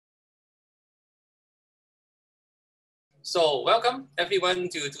So welcome everyone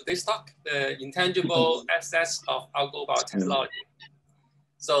to today's talk, the Intangible Assets of Agrobiotechnology.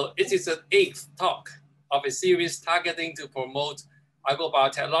 So it is the 8th talk of a series targeting to promote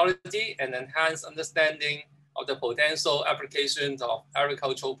agrobiotechnology and enhance understanding of the potential applications of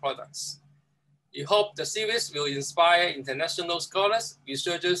agricultural products. We hope the series will inspire international scholars,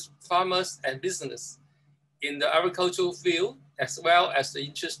 researchers, farmers, and business in the agricultural field, as well as the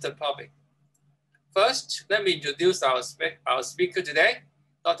interested public. First, let me introduce our speaker today,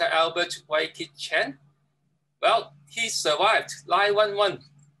 Dr. Albert Chen. Well, he survived 9/11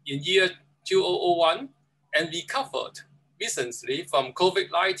 in year 2001 and recovered recently from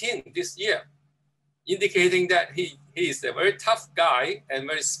COVID-19 this year, indicating that he is a very tough guy and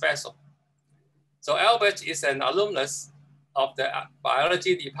very special. So Albert is an alumnus of the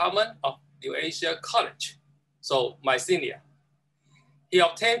biology department of New Asia College, so my senior. He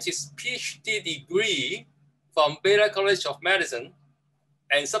obtained his PhD degree from Baylor College of Medicine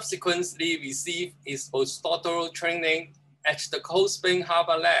and subsequently received his postdoctoral training at the Cold Spring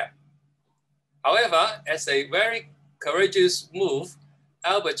Harbor Lab. However, as a very courageous move,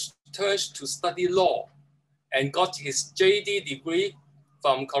 Albert turned to study law and got his JD degree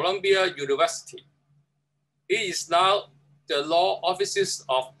from Columbia University. He is now the law offices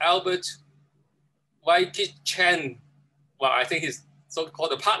of Albert Chen. Well, I think he's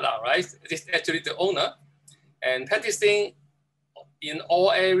so-called the partner, right? It's actually the owner, and practicing in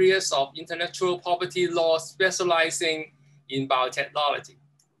all areas of intellectual property law, specializing in biotechnology.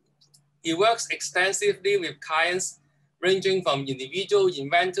 He works extensively with clients ranging from individual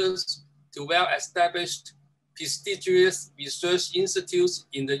inventors to well-established prestigious research institutes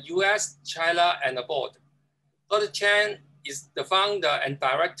in the US, China, and abroad. Dr. Chen is the founder and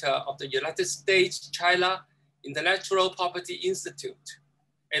director of the United States China Intellectual Property Institute,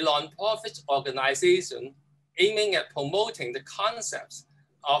 a non-profit organization aiming at promoting the concepts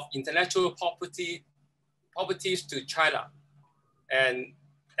of intellectual properties to China. And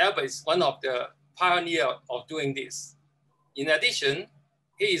Albert is one of the pioneers of doing this. In addition,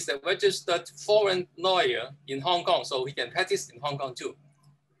 he is a registered foreign lawyer in Hong Kong, so he can practice in Hong Kong too,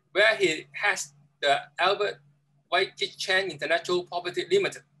 where he has the Albert Chen Intellectual Property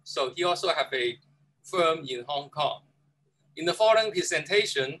Limited. So he also have a firm in Hong Kong. In the following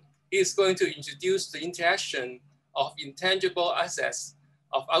presentation, he is going to introduce the interaction of intangible assets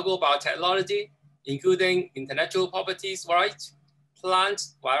of agrobiotechnology, including intellectual properties rights, plant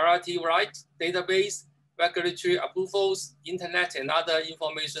variety rights, database, regulatory approvals, internet, and other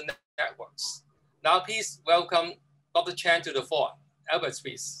information networks. Now, please welcome Dr. Chen to the floor. Albert,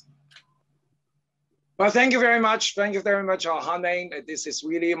 please. Well, thank you very much. Thank you very much, Han Ming. This is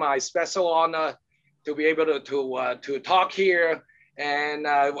really my special honor to be able to talk here, and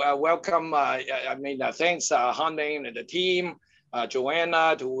welcome. Thanks Han Ming and the team,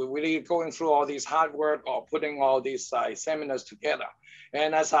 Joanna, to really going through all this hard work or putting all these seminars together.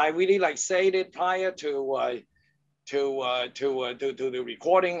 And as I really stated prior to the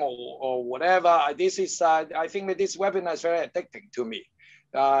recording or whatever, this is I think that this webinar is very addicting to me.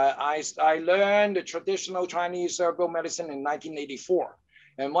 I learned the traditional Chinese herbal medicine in 1984.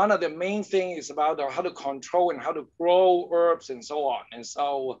 And one of the main things is about how to control and how to grow herbs and so on. And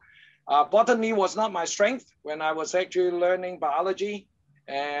so botany was not my strength when I was actually learning biology.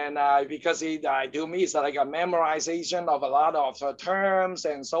 And because to me, it's like a memorization of a lot of terms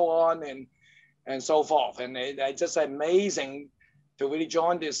and so on and so forth. And it's just amazing to really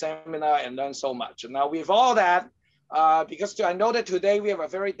join this seminar and learn so much. And now with all that, because I know that today we have a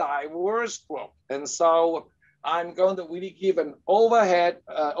very diverse group. And so I'm going to really give an overview.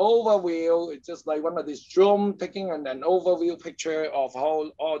 It's just like one of these zoom taking an overview picture of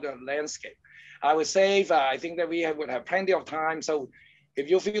all the landscape. I would say, I think that we would have plenty of time. So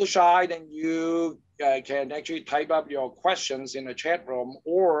if you feel shy, then you can actually type up your questions in the chat room,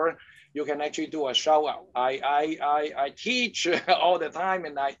 or you can actually do a shout out. I teach all the time,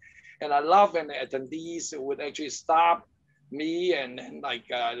 and I love when the attendees would actually stop me and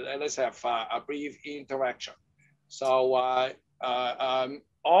let's have a brief interaction. So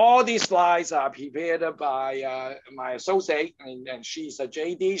all these slides are prepared by my associate, and she's a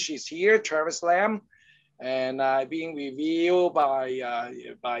JD. She's here, Travis Lam, and being reviewed by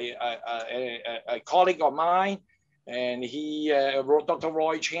a colleague of mine, and he Dr.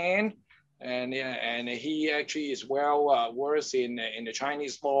 Roy Chan, and he actually is well versed in the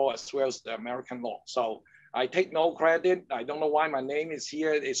Chinese law as well as the American law. So I take no credit. I don't know why my name is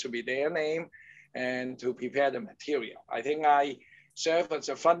here. It should be their name, and to prepare the material. I think I serve as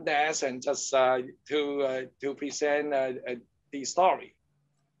a front desk and just to present the story.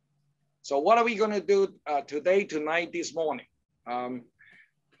 So what are we going to do today, tonight, this morning? A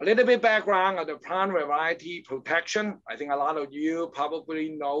little bit background on the plant variety protection. I think a lot of you probably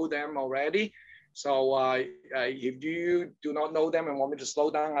know them already. So if you do not know them and want me to slow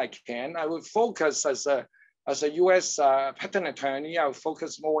down, I can. I will focus as a US patent attorney, I'll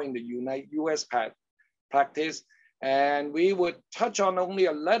focus more in the US practice. And we would touch on only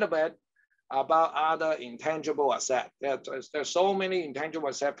a little bit about other intangible assets. There's so many intangible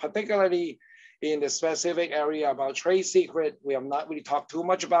assets, particularly in the specific area about trade secret. We have not really talked too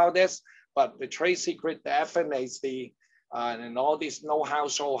much about this, but the trade secret definitely, and all this know-how,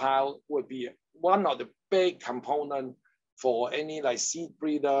 show-how would be one of the big component for any like seed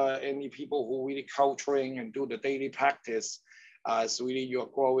breeder, any people who really culturing and do the daily practice, as really you're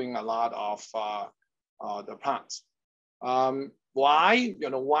growing a lot of the plants. Why?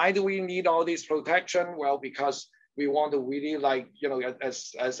 Why do we need all this protection? Well, because we want to really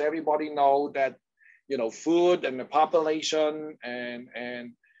as everybody know that, food and the population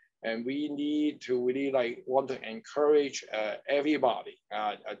and we need to really want to encourage everybody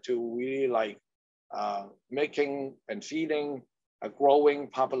to really making and feeding a growing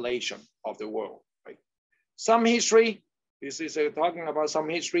population of the world. Right? Some history. This is talking about some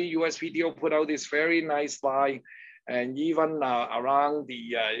history. USPTO put out this very nice slide. And even around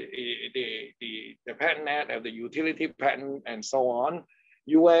the Patent Act of the utility patent and so on,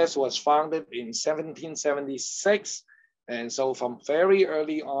 US was founded in 1776. And so from very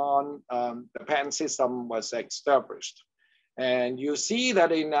early on, the patent system was established. And you see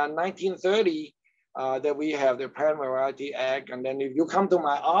that in 1930, that we have the Plant Variety Act. And then if you come to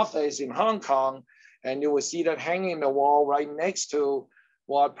my office in Hong Kong, and you will see that hanging in the wall right next to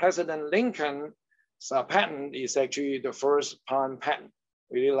what President Lincoln patent is actually the first plant patent,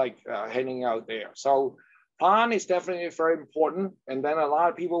 really hanging out there. So plant is definitely very important. And then a lot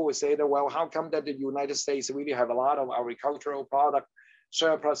of people would say that, well, how come that the United States really have a lot of agricultural product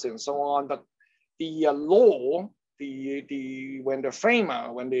surplus and so on? But the law, when the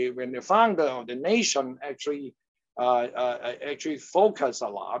founder of the nation actually focused a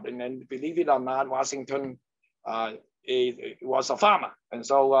lot, and then believe it or not, Washington was a farmer, and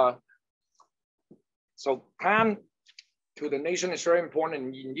so. So plant to the nation is very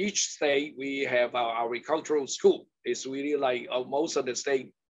important. In each state, we have our agricultural school. It's really most of the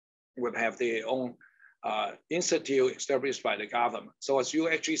state would have their own institute established by the government. So as you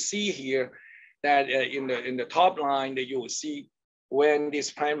actually see here, that in the top line that you will see when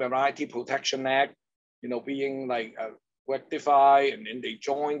this Plant Variety Protection Act, being rectified, and then they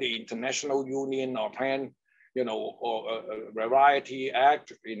join the International Union or Plant or Variety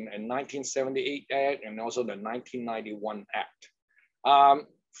Act in 1978 Act, and also the 1991 Act.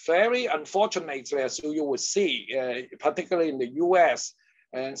 Very unfortunately, as you will see, particularly in the US,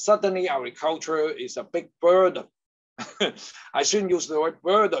 and suddenly agriculture is a big burden. I shouldn't use the word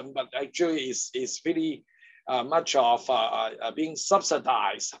burden, but actually it's pretty much of being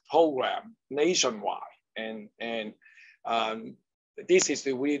subsidized program nationwide. And this is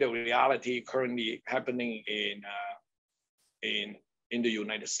really the reality currently happening in the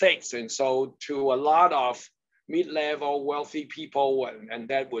United States. And so to a lot of mid-level wealthy people, and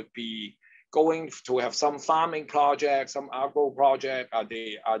that would be going to have some farming project, some agro project, are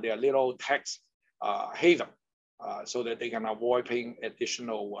their little tax haven, so that they can avoid paying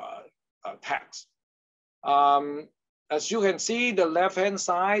additional tax. As you can see, the left-hand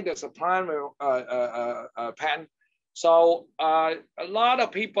side, there's a plant patent. So a lot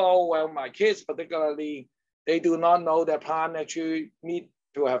of people, well, my kids particularly, they do not know that plant actually need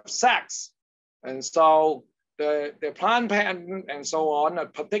to have sex. And so the plant patent and so on are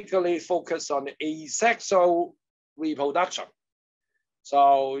particularly focused on the asexual reproduction.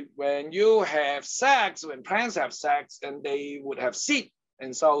 So when you have sex, when plants have sex, then they would have seed.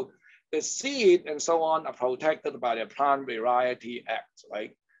 And so the seed and so on are protected by the Plant Variety Act,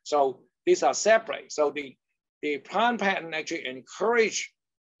 right? So these are separate. So the plant patent actually encourage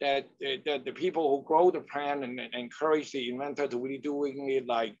that the people who grow the plant and encourage the inventor to really doing it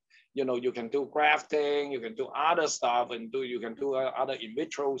you can do grafting, you can do other stuff, and you can do other in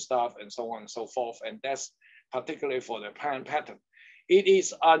vitro stuff and so on and so forth. And that's particularly for the plant patent. It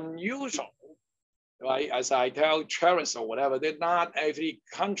is unusual, right? As I tell Cheris or whatever, that not every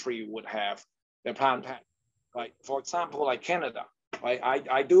country would have the plant patent, right? For example, like Canada, right?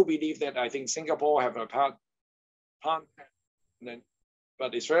 I do believe that I think Singapore have a plant patent,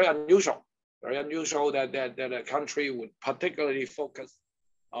 but it's very unusual that a country would particularly focus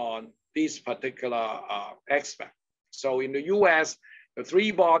on this particular aspect. So in the US, the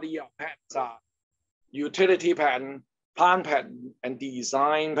three body of patents are utility patent, plant patent, and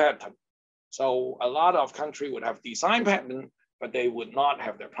design patent. So a lot of countries would have design patent, but they would not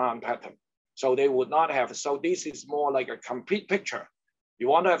have the plant patent. So they would not have, so this is more like a complete picture. You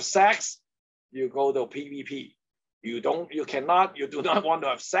want to have sex, you go to PVP. You do not want to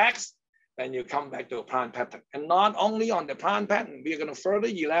have sex, then you come back to a plant patent. And not only on the plant patent, we're going to further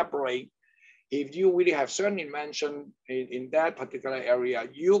elaborate. If you really have certain invention in that particular area,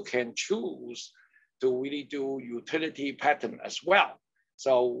 you can choose to really do utility patent as well.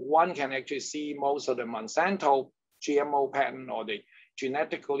 So one can actually see most of the Monsanto GMO patent or the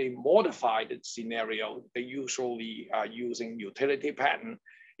genetically modified scenario, they usually are using utility patent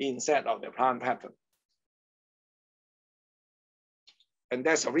instead of the plant patent. And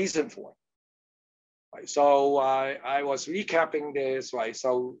there's a reason for it. Right? So I was recapping this, right?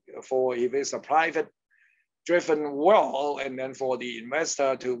 So for if it's a private driven world, and then for the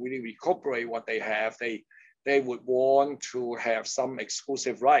investor to really recuperate what they have, they would want to have some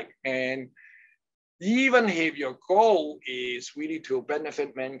exclusive right. And even if your goal is really to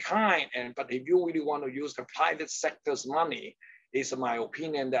benefit mankind, but if you really want to use the private sector's money, it's my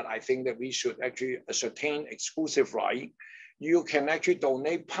opinion that I think that we should actually ascertain exclusive right. You can actually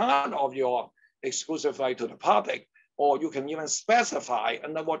donate part of your exclusive right to the public, or you can even specify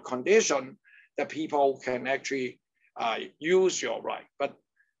under what condition that people can actually use your right. But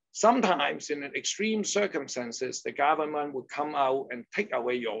sometimes in extreme circumstances, the government would come out and take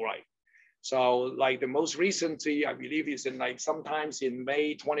away your right. So like the most recently, I believe is in like sometimes in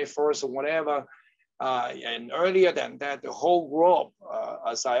May 21st or whatever, and earlier than that, the whole group,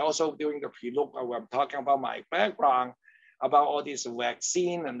 as I also doing the pre-look, I'm talking about my background, about all this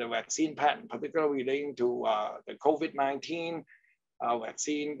vaccine and the vaccine patent, particularly relating to the COVID-19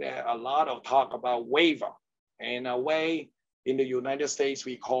 vaccine. There are a lot of talk about waiver. In a way, in the United States,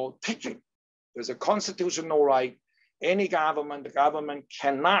 we call taking. There's a constitutional right. Any government, the government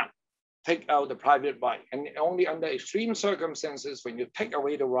cannot take out the private right. And only under extreme circumstances, when you take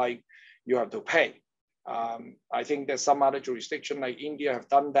away the right, you have to pay. I think there's some other jurisdiction like India have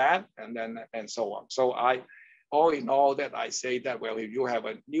done that, and so on. So all in all that I say that, well, if you have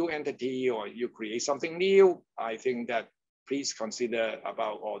a new entity or you create something new, I think that please consider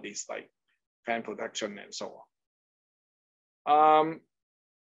about all these like plant protection and so on.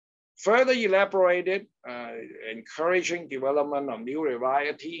 Further elaborated, encouraging development of new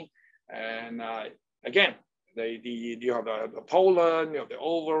variety. And again, you have the pollen, you have the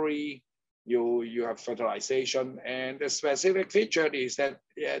ovary, you have fertilization. And the specific feature is that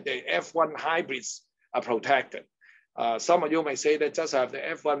the F1 hybrids are protected. Some of you may say that just have the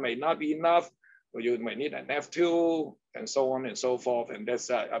F1 may not be enough, or you may need an F2 and so on and so forth. And that's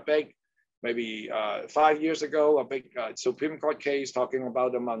a big, maybe 5 years ago, a big Supreme Court case talking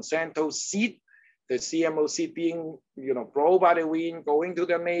about the Monsanto seed, the CMO seed being, blown by the wind, going to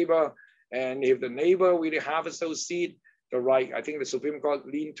the neighbor. And if the neighbor really harvests those seed, the right, I think the Supreme Court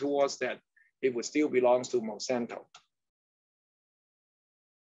leaned towards that it would still belongs to Monsanto.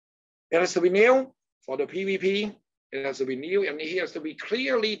 It has to be new for the PVP. It has to be new, and it has to be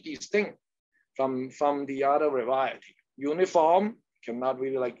clearly distinct from the other variety. Uniform, cannot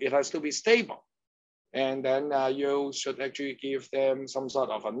really it has to be stable. And then you should actually give them some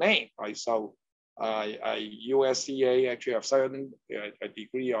sort of a name, right? So USDA actually have certain a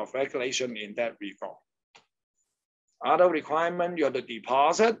degree of regulation in that regard. Other requirement, you have to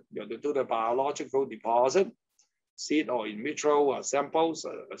deposit, you have to do the biological deposit, seed or in vitro samples,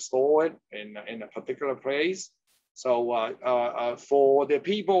 store it in a particular place. So for the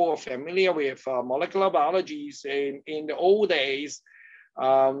people familiar with molecular biologies, in the old days,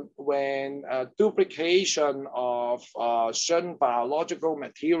 when duplication of certain biological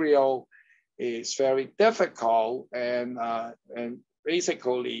material is very difficult, and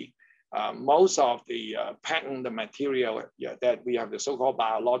basically most of the patent material that we have the so-called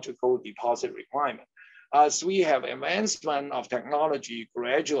biological deposit requirement. As we have advancement of technology,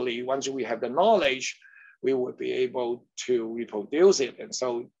 gradually, once we have the knowledge, we would be able to reproduce it. And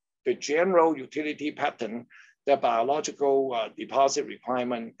so the general utility patent, the biological deposit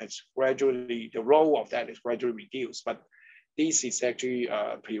requirement is gradually, the role of that is gradually reduced. But this is actually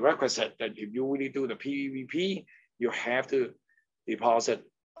a prerequisite that if you really do the PVP, you have to deposit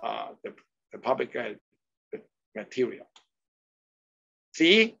the public material.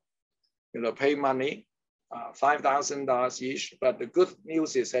 Fee, pay money, $5,000 each, but the good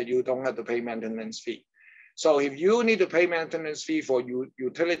news is that you don't have to pay maintenance fee. So if you need to pay maintenance fee for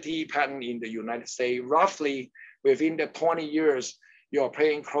utility patent in the United States, roughly within the 20 years, you're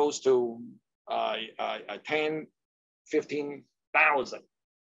paying close to 10, 15,000.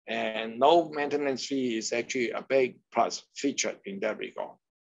 And no maintenance fee is actually a big plus feature in that regard.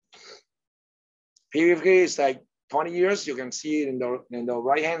 PVP is like 20 years. You can see it in the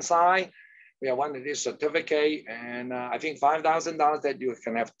right-hand side. We have one of these certificate, and I think $5,000 that you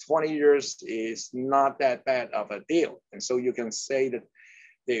can have 20 years is not that bad of a deal. And so you can say that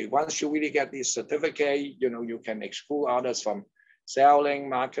once you really get this certificate, you can exclude others from selling,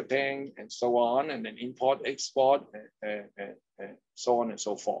 marketing, and so on, and then import, export, and so on and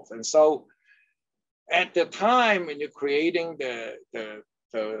so forth. And so at the time when you're creating the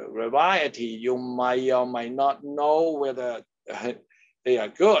variety, you might or might not know whether they are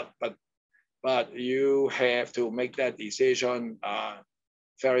good, but you have to make that decision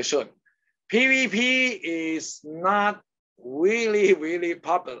very soon. PVP is not really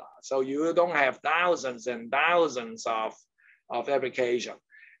popular. So you don't have thousands and thousands of application.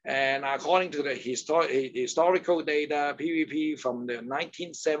 And according to the historical data, PVP from the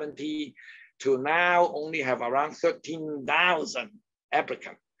 1970 to now only have around 13,000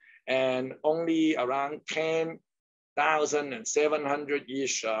 applicants and only around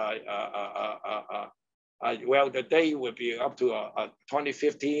 10,700-ish. Well, the day would be up to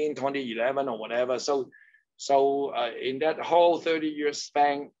 2015, 2011 or whatever. So in that whole 30-year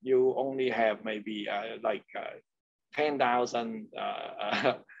span, you only have maybe 10,000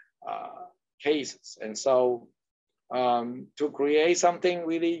 cases. And so to create something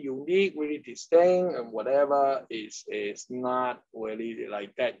really unique, really distinct and whatever is not really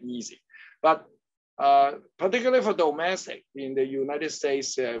like that easy. But particularly for domestic, in the United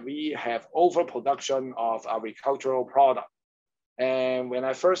States, we have overproduction of agricultural product. And when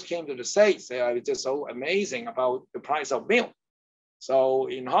I first came to the States, I was just so amazing about the price of milk. So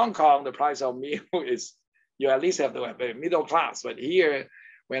in Hong Kong, the price of milk is, you at least have to have a middle class. But here,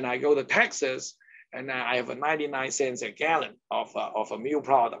 when I go to Texas, and I have a 99 cents a gallon of a milk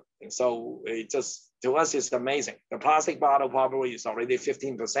product. And so it just, to us, it's amazing. The plastic bottle probably is already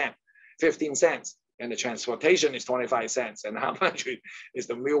 15 cents. And the transportation is 25 cents. And how much is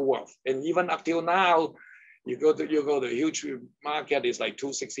the milk worth? And even up till now, you go to the huge market, is like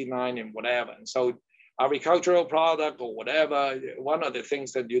 $2.69 and whatever. And so agricultural product or whatever, one of the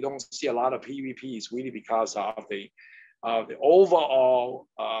things that you don't see a lot of PVP is really because of the overall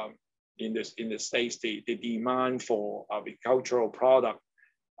in the States, the demand for agricultural product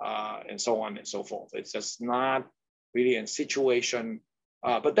and so on and so forth. It's just not really a situation,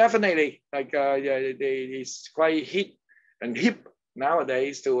 but definitely it's quite hip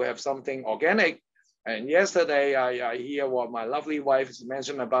nowadays to have something organic. And yesterday I hear what my lovely wife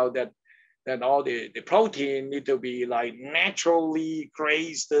mentioned about that all the protein need to be like naturally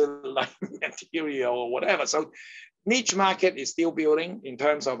grazed like material or whatever. So niche market is still building in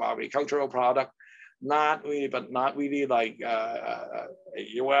terms of agricultural product, not really like,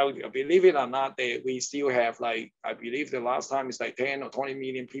 well, believe it or not, we still have like, I believe the last time is like 10 or 20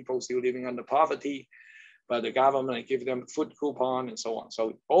 million people still living under poverty, but the government give them food coupon and so on.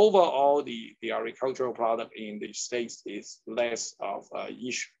 So overall, the agricultural product in the States is less of an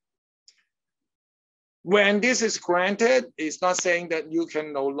issue. When this is granted, it's not saying that you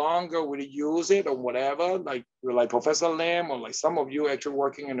can no longer really use it or whatever, like Professor Lam or like some of you actually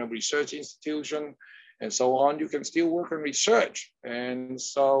working in a research institution and so on, you can still work in research. And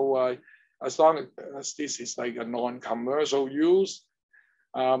so as long as this is like a non-commercial use,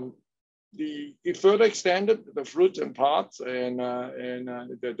 it further extended the fruits and pods and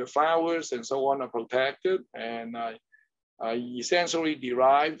the flowers and so on are protected, and essentially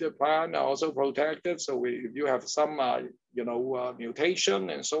derived plant are also protected. So if you have some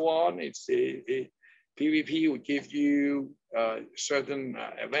mutation and so on, PVP would give you certain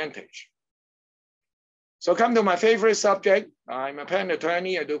advantage. So come to my favorite subject. I'm a patent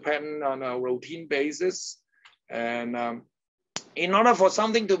attorney. I do patent on a routine basis, and in order for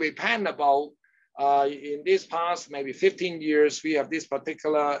something to be patentable, in this past maybe 15 years, we have this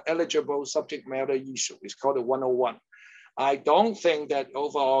particular eligible subject matter issue. It's called the 101. I don't think that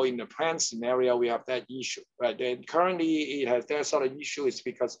overall in the plant scenario, we have that issue. But then currently it has that sort of issue is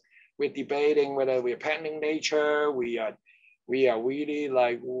because we're debating whether we're patenting nature, we are really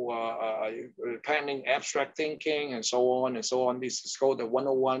like patenting abstract thinking and so on and so on. This is called the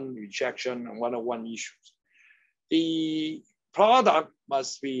 101 rejection and 101 issues. The product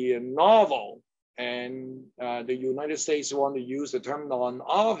must be novel, and the United States want to use the term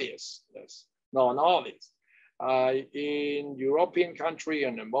non-obvious. Non-obvious. In European country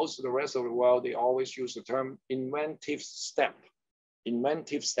and in most of the rest of the world, they always use the term inventive step.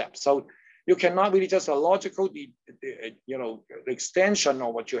 Inventive step. So you cannot really just a logical, extension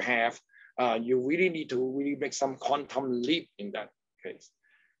of what you have. You really need to really make some quantum leap in that case.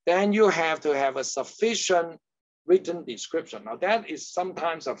 Then you have to have a sufficient written description. Now that is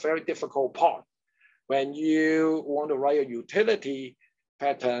sometimes a very difficult part. when you want to write a utility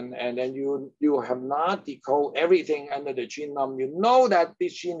patent and then you have not decoded everything under the genome, you know that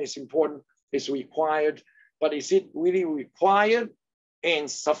this gene is important, is required, but is it really required and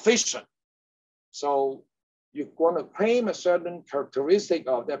sufficient? So you're going to claim a certain characteristic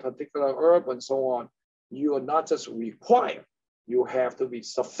of that particular herb and so on. You are not just required, you have to be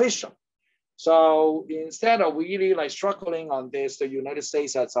sufficient. So instead of really like struggling on this, the United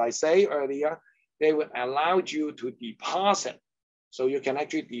States, as I say earlier, they would allow you to deposit. So you can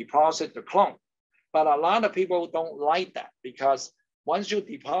actually deposit the clone. But a lot of people don't like that because once you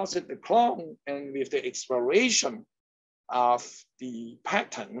deposit the clone and with the expiration of the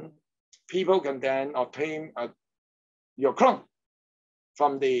patent, people can then obtain your clone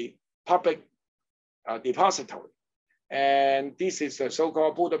from the public depository. And this is the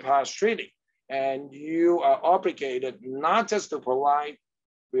so-called Budapest Treaty. And you are obligated not just to provide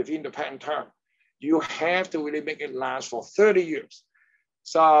within the patent term, you have to really make it last for 30 years.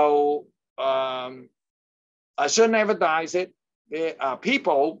 So I shouldn't advertise it. There are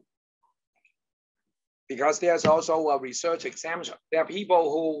people, because there's also a research exemption. There are people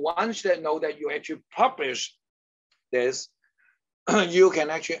who, once they know that you actually publish this, you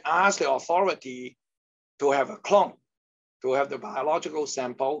can actually ask the authority to have a clone, to have the biological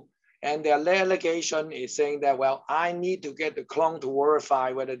sample. And their allegation is saying that, well, I need to get the clone to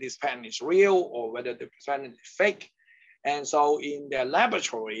verify whether this patent is real or whether the patent is fake. And so in their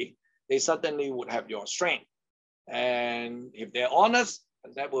laboratory, they certainly would have your strain. And if they're honest,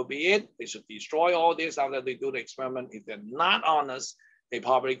 that will be it. They should destroy all this after they do the experiment. If they're not honest, they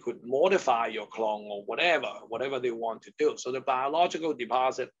probably could modify your clone or whatever they want to do. So the biological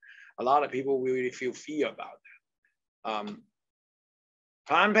deposit, a lot of people really feel fear about that.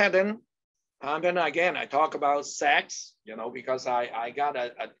 Plant patent, again, I talk about sex, because I got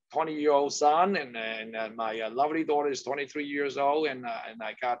a 20-year-old son and my lovely daughter is 23 years old and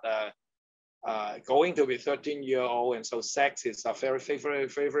I got going to be 13-year-old. And so sex is a very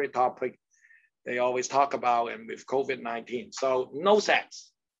favorite topic they always talk about, and with COVID-19. So no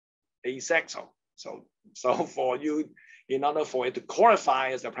sex, asexual. So for you, in order for it to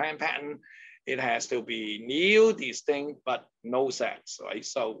qualify as a plant patent, it has to be new, distinct, but no sex, right?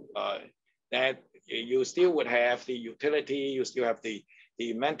 So that you still would have the utility, you still have the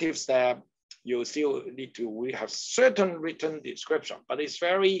inventive step, you still need to have certain written description, but it's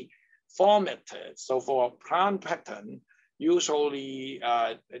very formatted. So for plant patent, usually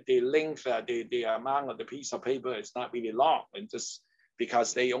the length, the amount of the piece of paper is not really long, and just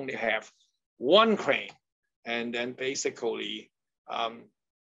because they only have one claim, and then basically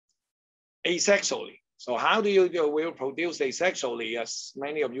asexually. So how do you will produce asexually? As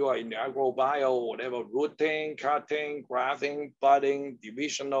many of you are in the agrobio, whatever, rooting, cutting, grafting, budding,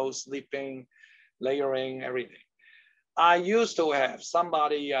 divisional, slipping, layering, everything. I used to have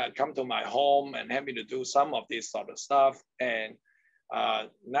somebody come to my home and have me to do some of this sort of stuff. And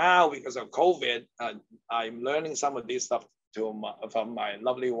now, because of COVID, I'm learning some of this stuff from my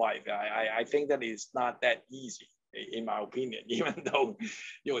lovely wife. I think that it's not that easy, in my opinion, even though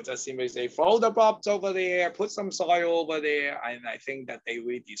you would just simply say, throw the bulbs over there, put some soil over there. And I think that they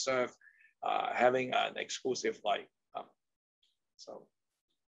really deserve having an exclusive life. So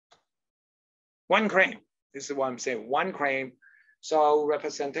one claim, this is what I'm saying, one claim. So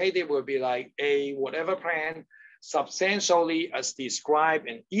representative will be like a whatever plant substantially as described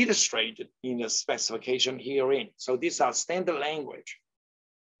and illustrated in the specification herein. So these are standard language.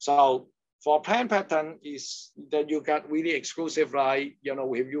 So for plant patent is that you got really exclusive right,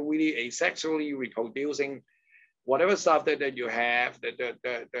 if you really asexually reproducing whatever stuff that you have,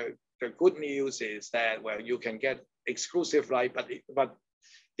 the good news is that, well, you can get exclusive right, but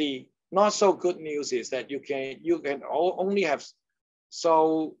the not so good news is that you can only have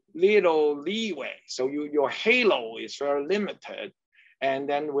so little leeway. So your halo is very limited. And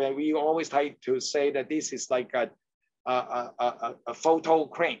then where we always like to say that this is like a photo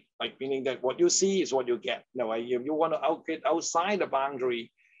claim, like meaning that what you see is what you get. If you want to get outside the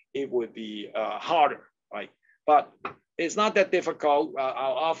boundary, it would be harder, right? But it's not that difficult. Our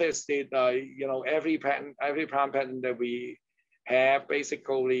office did, every plant patent that we have,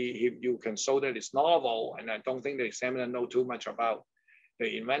 basically, if you can show that it's novel, and I don't think the examiner know too much about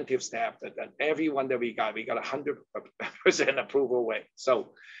the inventive step, that everyone that we got 100% approval rate.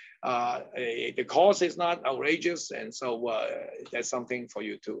 So the cost is not outrageous, and so that's something for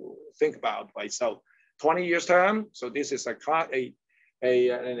you to think about, right? So 20 years term. So this is an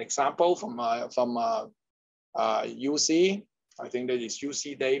example from UC. I think that is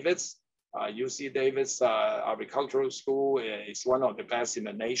UC Davis. UC Davis Agricultural School is one of the best in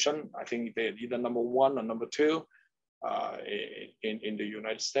the nation. I think they're either #1 or #2 in the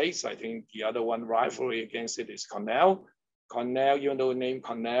United States. I think the other one rivalry against it is Cornell. Cornell, even though the name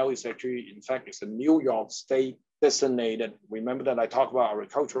Cornell is actually, in fact, it's a New York State designated. Remember that I talked about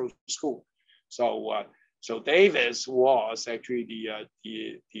agricultural school. So Davis was actually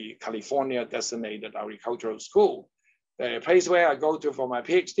the California designated agricultural school. The place where I go to for my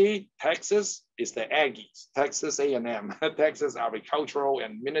PhD, Texas, is the Aggies, Texas A&M, Texas Agricultural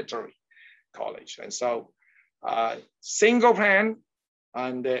and Military College. And so single plant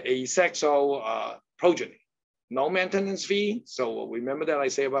and asexual progeny. No maintenance fee. So remember that I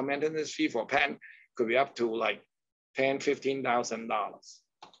say about maintenance fee for patent could be up to like $10,000, $15,000.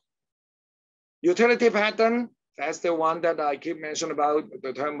 Utility patent, that's the one that I keep mentioning about,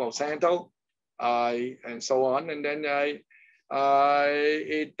 the term Monsanto, and so on. And then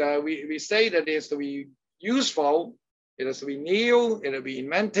we say that it has to be useful, it has to be new, it will be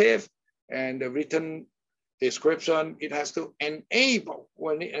inventive, and the written description, it has to enable.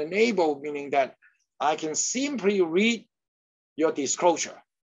 When enable, meaning that I can simply read your disclosure,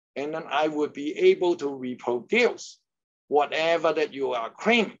 and then I would be able to reproduce whatever that you are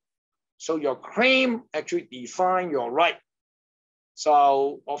claiming. So your claim actually defines your right.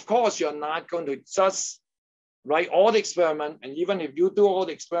 So of course, you're not going to just write all the experiment, and even if you do all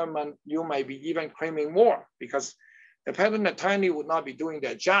the experiment, you may be even claiming more, because the patent attorney would not be doing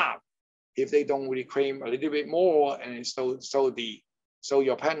their job if they don't really claim a little bit more, and so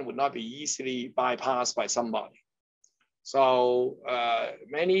your patent would not be easily bypassed by somebody. So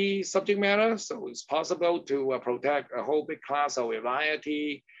many subject matter, so it's possible to protect a whole big class of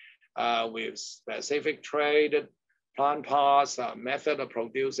variety with specific trait, plant parts, method of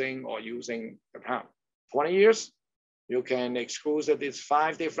producing or using the plant. 20 years, you can exclude these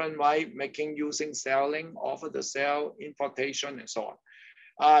 5 different ways: making, using, selling, offer the sale, importation, and so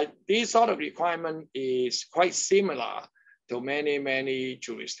on. This sort of requirement is quite similar to many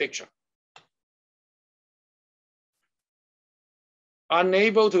jurisdictions.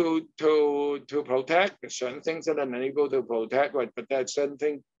 Unable to protect certain things that are unable to protect, but there's certain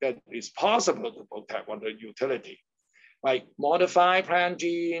things that is possible to protect on the utility. Like modified plant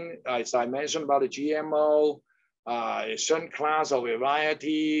gene, as I mentioned about the GMO, a certain class of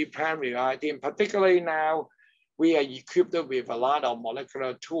variety, plant variety, and particularly now, we are equipped with a lot of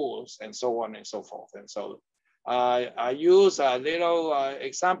molecular tools and so on and so forth. And so I use a little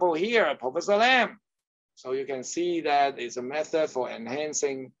example here, Professor Lam. So you can see that it's a method for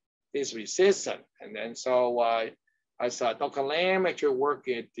enhancing this resistance. And then so as Dr. Lam actually worked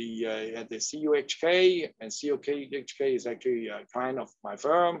at the CUHK, and CUHK is actually a client of my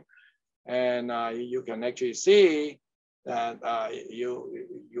firm. And you can actually see that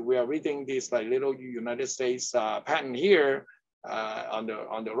we are reading this like little United States patent here on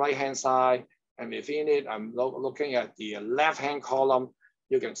the right-hand side. And within it, I'm looking at the left-hand column.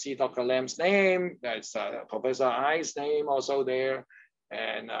 You can see Dr. Lam's name. There's Professor I's name also there,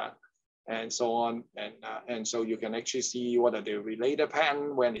 and so on. And so you can actually see what are the related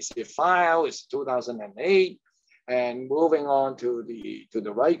patent. When is it filed? It's 2008. And moving on to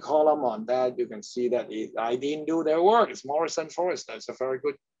the right column on that, you can see that I didn't do their work. It's Morrison Forrester. It's a very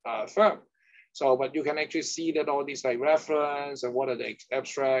good firm. So, but you can actually see that all these like reference and what are the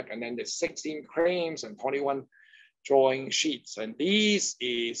abstract, and then the 16 claims and 21 drawing sheets. And this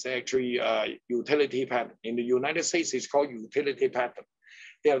is actually a utility patent. In the United States, it's called utility patent.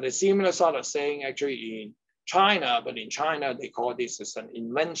 They have the similar sort of saying actually in China, but in China, they call this as an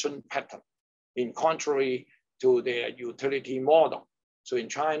invention patent, in contrary to their utility model. So in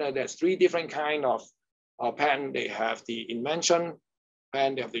China, there's 3 different kinds of patent. They have the invention,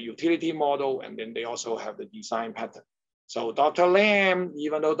 and they have the utility model, and then they also have the design patent. So Dr. Lam,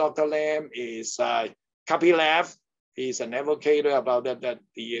 even though Dr. Lam is copyleft, he's an advocate about that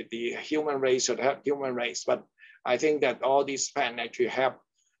the human race should have human race. But I think that all these patents actually help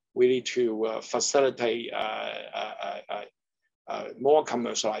really to facilitate more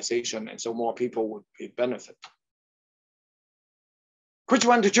commercialization, and so more people would benefit. Which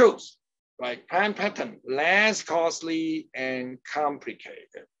one to choose? Like plant patent, less costly and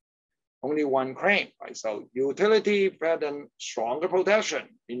complicated. Only one claim, right? So utility patent, stronger protection.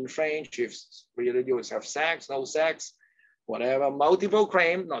 Infringe if really you have sex, no sex, whatever. Multiple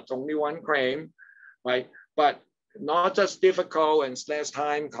claim, not only one claim, right? But not just difficult and less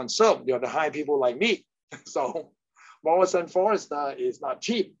time consumed. You're the high people like me. So Morrison Forrester is not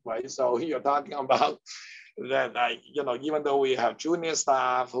cheap, right? So you're talking about that, even though we have junior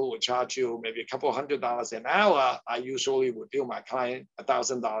staff who would charge you maybe a couple $100 an hour, I usually would bill my client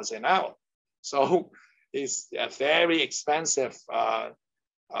 $1,000 an hour. So it's a very expensive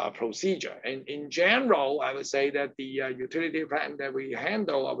procedure. And in general, I would say that the utility patent that we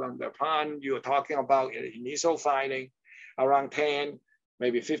handle around the plant, you're talking about initial filing around 10,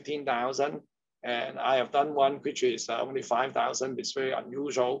 maybe 15,000. And I have done one which is only 5,000. It's very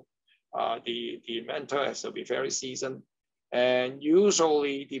unusual. The inventor has to be very seasoned. And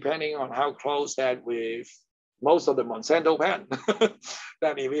usually, depending on how close that with most of the Monsanto patent,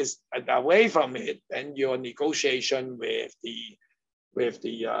 that if it's away from it, then your negotiation with the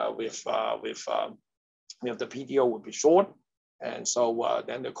PTO would be short, and so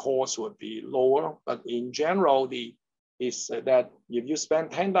then the cost would be lower. But in general, is that if you spend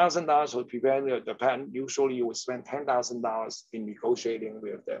 $10,000 to prepare the patent, usually you would spend $10,000 in negotiating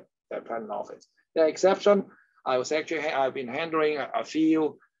with the patent office. The exception, I've been handling a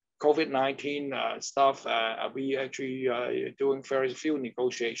few COVID-19 stuff. We actually doing very few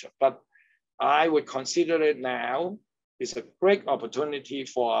negotiations, but I would consider it now. It's a great opportunity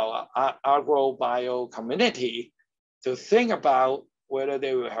for our agro-bio community to think about whether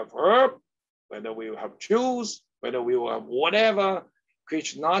they will have herb, whether we will have juice, whether we will have whatever,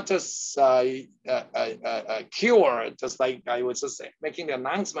 which not just a cure, just like I was just making the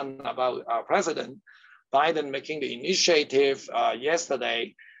announcement about our President Biden making the initiative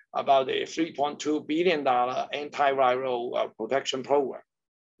yesterday about a $3.2 billion antiviral protection program.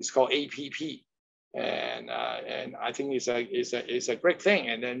 It's called APP. And I think it's a great thing.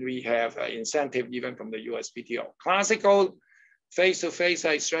 And then we have incentive even from the USPTO. Classical face-to-face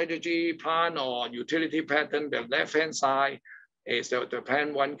strategy plan or utility patent, the left-hand side is the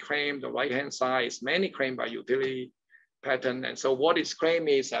patent one claim, the right-hand side is many claimed by utility patent. And so what is claimed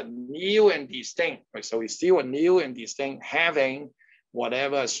is a new and distinct. Right? So it's still a new and distinct having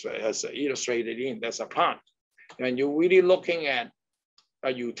whatever is illustrated in, that's a plant. And you're really looking at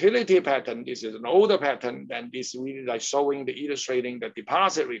a utility patent. This is an older patent, and this really like showing illustrating the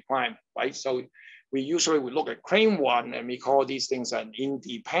deposit requirement, right? So we usually look at claim one, and we call these things an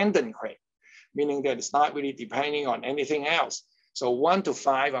independent claim, meaning that it's not really depending on anything else. So 1 to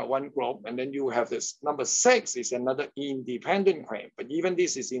 5 are one group, and then you have this number 6 is another independent claim. But even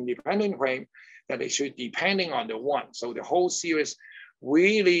this is independent claim that it should depending on the one. So the whole series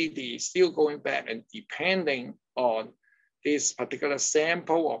really still going back and depending on this particular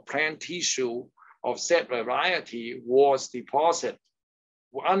sample or plant tissue of said variety was deposited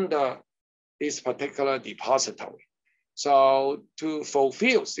under this particular depository. So to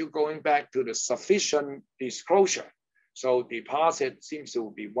fulfill, still going back to the sufficient disclosure. So deposit seems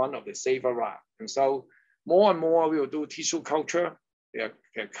to be one of the safer route. And so more and more we will do tissue culture, the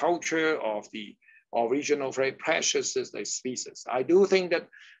culture of the original very precious species. I do think that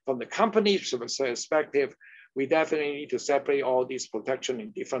from the company's perspective, we definitely need to separate all these protection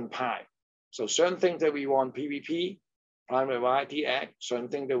in different pies. So certain things that we want PVP, Plant Variety Act, certain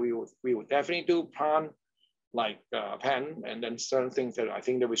things that we would definitely do plant like patent, and then certain things that I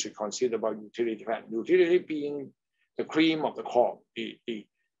think that we should consider about utility patent. Utility being the cream of the crop, the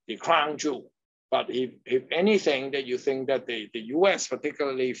crown jewel. But if anything that you think that the US,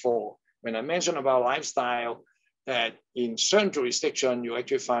 particularly for, when I mentioned about lifestyle, that in certain jurisdiction, you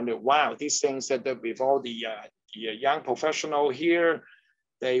actually find that, wow, these things that with all the young professional here,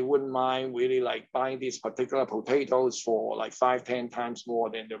 they wouldn't mind really like buying these particular potatoes for like 5-10 times more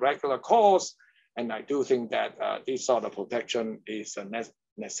than the regular cost. And I do think that this sort of protection is a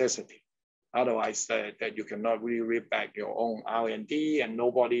necessity. Otherwise, that you cannot really reap back your own R&D, and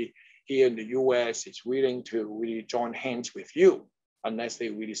nobody here in the US is willing to really join hands with you unless they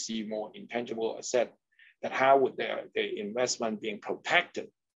really see more intangible asset, that how would their investment being protected.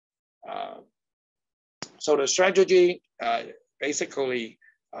 So the strategy, basically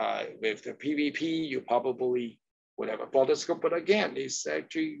with the PVP, you probably would have a broader scope, but again, it's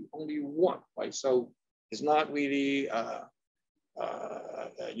actually only one, right? So it's not really,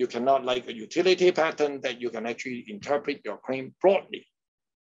 you cannot like a utility patent that you can actually interpret your claim broadly.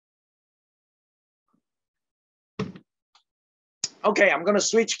 Okay, I'm gonna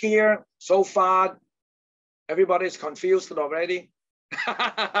switch gear. So far, everybody's confused already.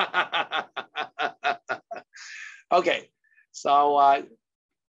 Okay, so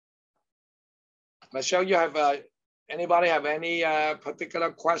Michelle, you have anybody have any particular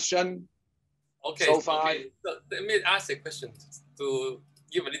question? Okay, so far. Okay. So let me ask a question to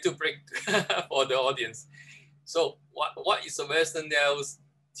give a little break for the audience. So what is the rationale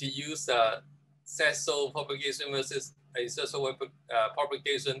to use sessile propagation versus asexual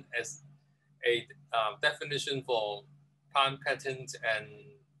propagation as a definition for plant patent and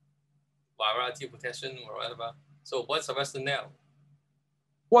variety protection or whatever? So what's the rationale?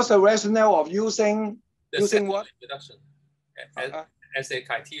 What's the rationale of using what? Reproduction as a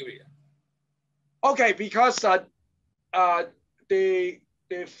criteria. Okay, because the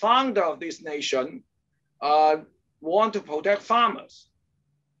founder of this nation want to protect farmers.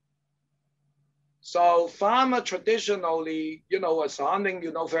 So farmer traditionally, is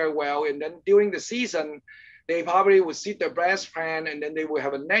something very well, and then during the season, they probably would seed the best plant, and then they will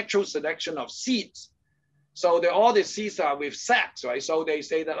have a natural selection of seeds. So all the seeds are with sacs, right? So they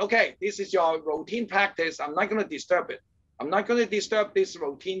say that, okay, this is your routine practice. I'm not going to disturb it. I'm not going to disturb this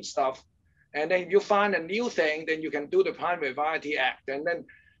routine stuff. And then you find a new thing, then you can do the Plant Variety Act. And then,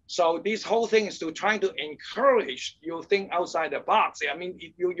 so this whole thing is to trying to encourage you think outside the box. I mean,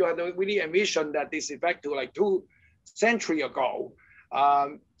 you have to really envision that this is back to like 2 centuries ago.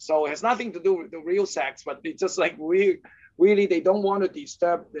 So it has nothing to do with the real sex, but it's just like really they don't want to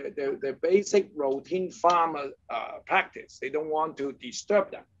disturb the basic routine farmer practice. They don't want to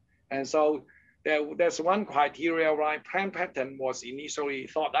disturb them. And so there's one criteria, right? Plant pattern was initially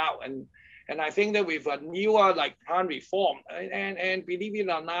thought out. And I think that with a newer like plant reform, and believe it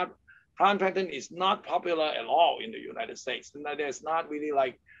or not, plant pattern is not popular at all in the United States. And there's not really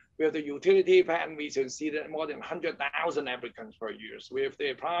like, with the utility patent, we can see that more than 100,000 applicants per year. So with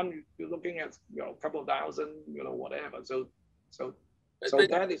the plant, you're looking at a couple of thousand, whatever. So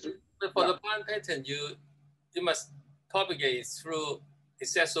that is. But for the plant patent, you must propagate through a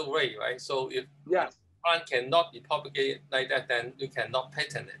special way, right? So if plant cannot be propagated like that, then you cannot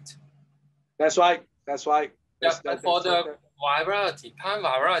patent it. That's right. But for the variety, plant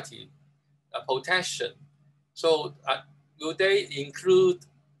variety protection, so will they include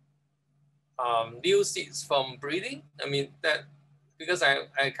new seeds from breeding? I mean, that because I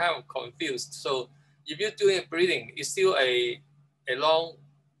kind of confused. So if you're doing breeding, it's still a long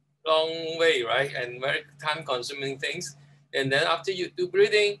way, right? And very time-consuming things. And then after you do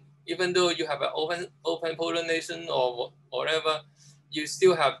breeding, even though you have an open pollination or whatever, you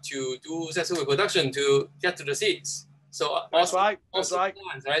still have to do sexual reproduction to get to the seeds. So that's right. Plants,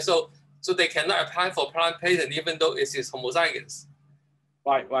 right? So they cannot apply for plant patent even though it is homozygous.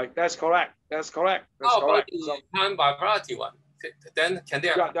 Right. That's correct. How about the plant variety one? Then can they?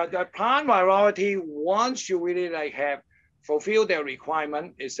 The plant variety, once you really like have fulfill their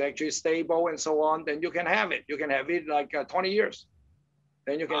requirement, it's actually stable and so on, then you can have it. You can have it like 20 years.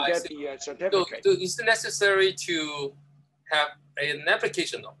 Then you can get the certificate. So is it necessary to have an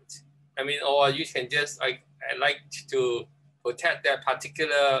application of it? I mean, or you can just I like to protect that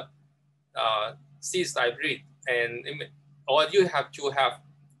particular seeds I breed, or you have to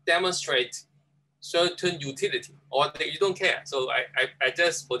demonstrate certain utility, or you don't care. So I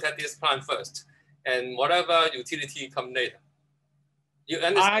just protect this plant first, and whatever utility come later. You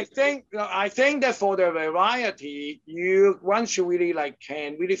understand? I think that for the variety, once you really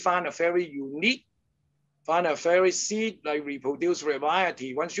can really find a very unique, find a very seed reproduce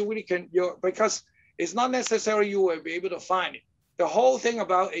variety. Once you really can, because it's not necessary you will be able to find it. The whole thing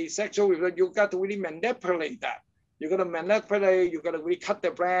about asexual reproduction, you got to really manipulate that. You got to manipulate. You got to really cut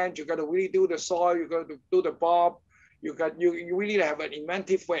the branch. You got to really do the soil. You got to do the bulb. You really have an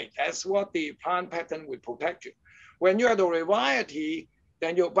inventive way. That's what the plant pattern will protect you. When you have the variety,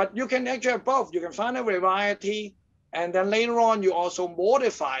 but you can actually have both. You can find a variety, and then later on you also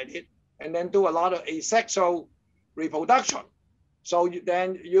modified it, and then do a lot of asexual reproduction. So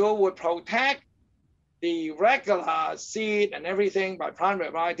then you would protect the regular seed and everything by plant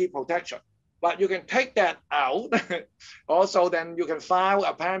variety protection. But you can take that out. Also, then you can file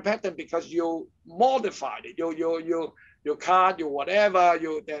a plant patent because you modified it. You cut, you whatever.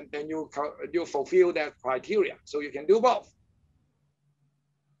 Then you fulfill that criteria. So you can do both.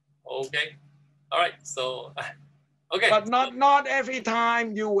 Okay, all right. So, okay. But not every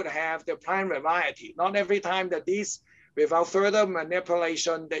time you would have the plant variety. Not every time that without further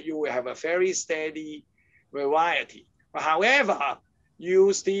manipulation, that you will have a very steady variety. But however,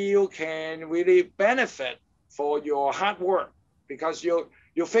 you still can really benefit for your hard work because you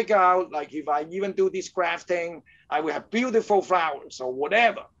figure out if I even do this grafting, I will have beautiful flowers or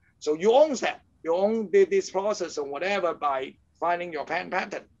whatever. So you own that. You own this process or whatever by finding your plant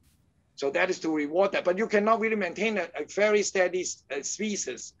patent. So that is to reward that. But you cannot really maintain a very steady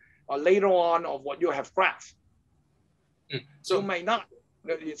species or later on of what you have grafted. So you may not.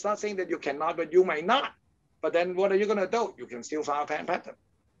 It's not saying that you cannot, but you may not. But then what are you going to do? You can still file a plant patent.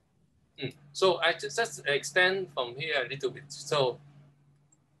 So I just extend from here a little bit. So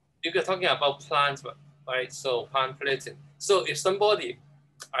you're talking about plants, right? So plant patent. So if somebody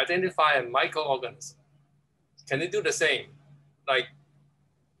identify a microorganism, can they do the same, like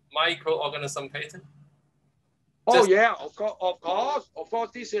microorganism patent? Oh yeah, of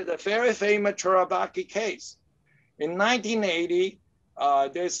course. This is a very famous Cherabaki case. In 1980,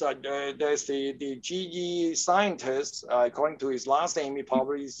 there's the GE scientist, according to his last name, he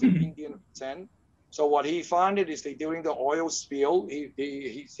probably is Indian descent. So what he found is that during the oil spill,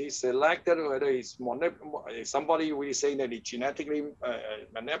 he selected whether it's somebody we say that he genetically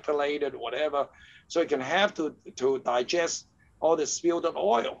manipulated whatever, so he can have to digest all the spilled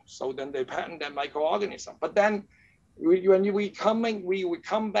oil. So then they patent that microorganism. But then when we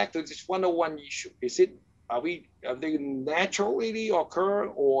come back to this 101 issue, is it are they naturally occur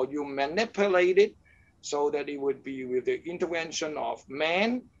or you manipulate it so that it would be with the intervention of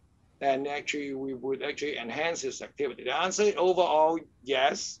man, then actually we would actually enhance its activity? The answer is overall,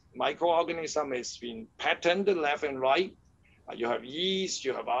 yes, microorganism has been patented left and right. You have yeast,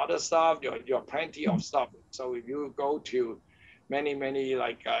 you have other stuff, you have plenty of stuff. So if you go to many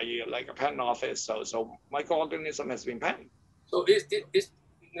like a patent office, so microorganism has been patented. So it's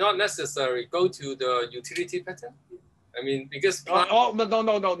not necessary go to the utility patent. I mean, because no,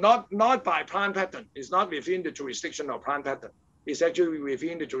 not by plant patent. It's not within the jurisdiction of plant patent. It's actually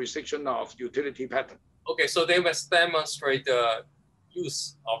within the jurisdiction of utility patent. Okay, so they must demonstrate the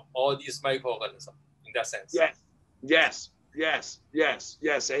use of all these microorganisms in that sense. Yes.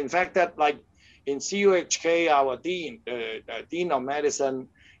 In fact, that like in CUHK, our dean, the dean of medicine,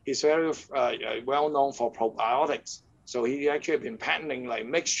 is very well known for probiotics. So he actually been patenting like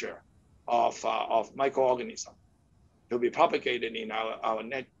mixture of microorganisms to be propagated in our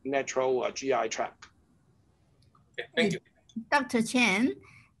natural GI tract. Okay, thank you. Dr. Chen,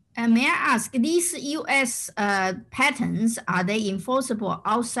 may I ask, these U.S. patents, are they enforceable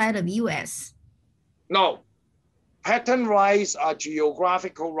outside of U.S.? No. Patent rights are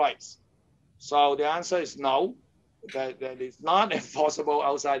geographical rights. So the answer is no, that is not enforceable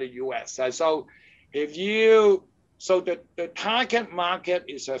outside the U.S. So the target market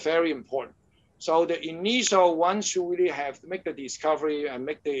is very important. So the initial, once you really have to make the discovery and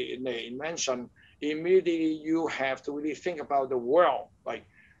make the invention, immediately you have to really think about the world, like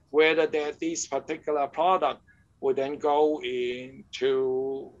whether this particular product would then go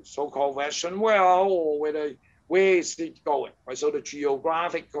into so-called Western world or where is it going, right? So the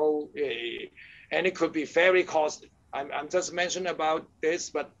geographical, and it could be very costly. I'm just mentioning about this,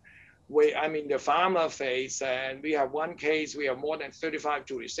 but I'm in the pharma phase, and we have one case, we have more than 35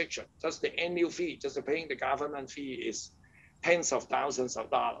 jurisdictions. Just the annual fee, just paying the government fee is tens of thousands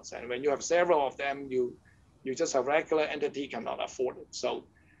of dollars. And when you have several of them, you just a regular entity cannot afford it. So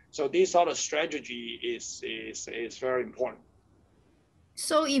this sort of strategy is very important.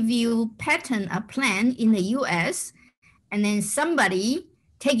 So if you patent a plant in the U.S. and then somebody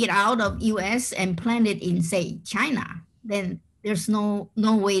take it out of U.S. and plant it in, say, China, then there's no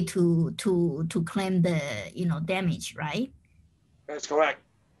way to claim the damage, right? That's correct.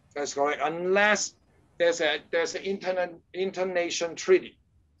 Unless there's an international treaty.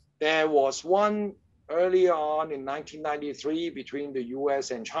 There was one earlier on in 1993 between the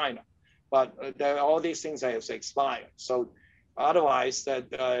U.S. and China, but all these things have expired. So otherwise, that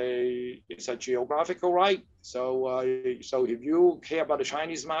it's a geographical right. So if you care about the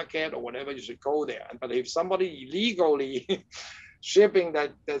Chinese market or whatever, you should go there. But if somebody illegally shipping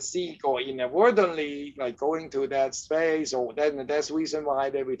that seed or inadvertently like going to that space, or then that's the reason why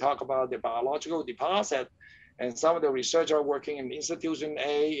we talk about the biological deposit, and some of the researchers are working in institution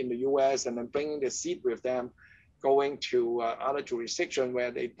A in the US and then bringing the seed with them, going to other jurisdictions where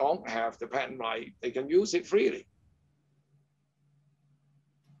they don't have the patent right, they can use it freely.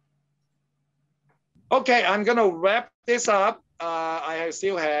 Okay, I'm gonna wrap this up. I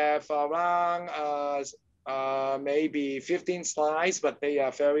still have around maybe 15 slides, but they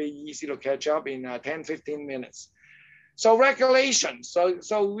are very easy to catch up in 10-15 minutes. So regulations.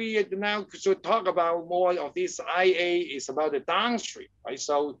 So we now should talk about more of this. IA is about the downstream, right?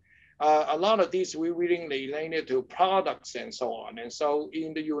 So a lot of these we really related to products and so on. And so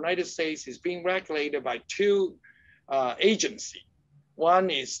in the United States, it's being regulated by two agencies. One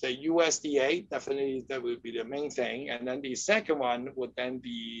is the USDA, definitely that would be the main thing. And then the second one would then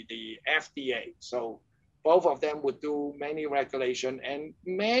be the FDA. So both of them would do many regulation, and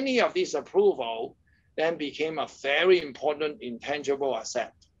many of these approval then became a very important intangible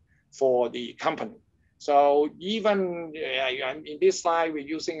asset for the company. So even in this slide, we're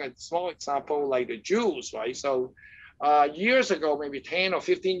using a small example like the juice, right? So years ago, maybe 10 or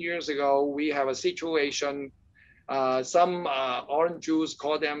 15 years ago, we have a situation, some orange juice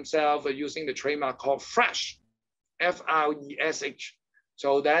call themselves using the trademark called Fresh, F-R-E-S-H.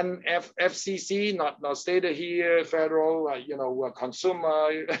 So then FCC, not stated here, federal,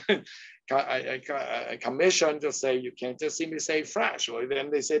 consumer commission just say you can't just simply say fresh, or then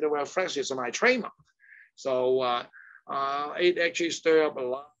they say that, well, fresh is my trademark. So it actually stirred up a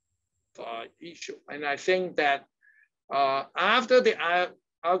lot of issue. And I think that after the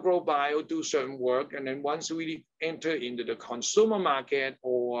agrobio do certain work, and then once we enter into the consumer market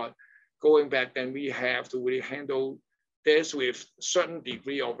or going back, then we have to really handle this with certain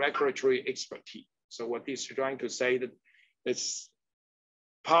degree of regulatory expertise. So what this is trying to say that it's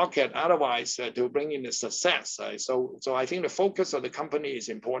pocket otherwise to bring in the success. So I think the focus of the company is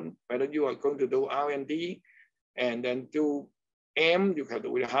important, whether you are going to do R&D and then do M, you have to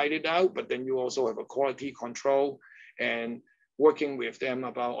really hide it out, but then you also have a quality control and working with them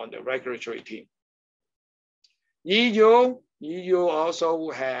about on the regulatory team. EU also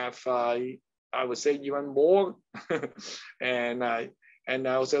have, I would say, even more, and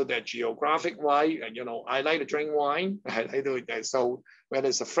also the geographic wine. I like to drink wine. I do it. So whether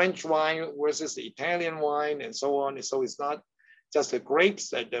it's a French wine versus the Italian wine and so on. So it's not just the grapes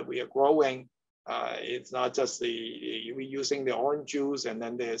that we are growing. It's not just we're using the orange juice, and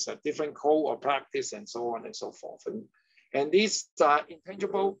then there's a different code or practice and so on and so forth. And these are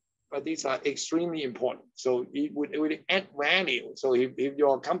intangible, but these are extremely important. So it would really add value. So if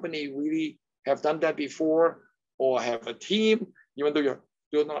your company really have done that before, or have a team, even though you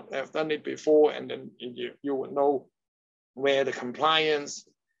do not have done it before, and then you would know where the compliance,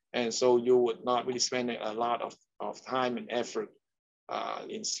 and so you would not really spend a lot of time and effort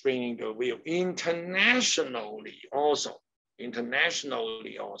in spinning the wheel. Internationally also,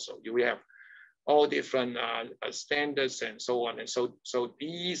 we have all different standards and so on. And so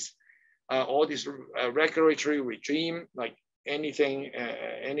these, all this regulatory regime, like anything,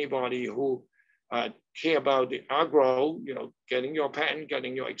 anybody who care about the agro, getting your patent,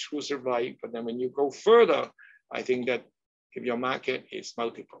 getting your exclusive right. But then when you go further, I think that if your market is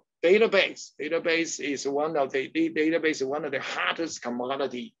multiple. Database is one of the hardest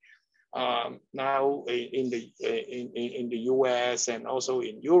commodity now in the US and also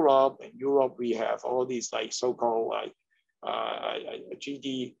in Europe. In Europe, we have all these like so-called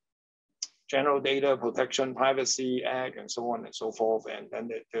GD, General Data Protection Privacy Act, and so on and so forth. And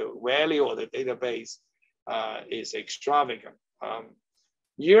the value of the database is extravagant.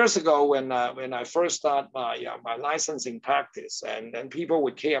 Years ago, when I first started my licensing practice, and then people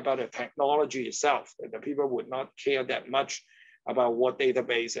would care about the technology itself, and the people would not care that much about what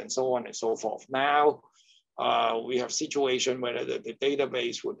database and so on and so forth. Now we have situation where the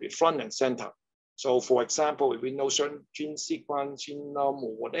database would be front and center. So for example, if we know certain gene sequence, genome,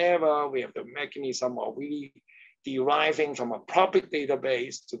 or whatever, we have the mechanism of really deriving from a public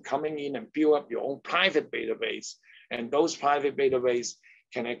database to coming in and build up your own private database. And those private databases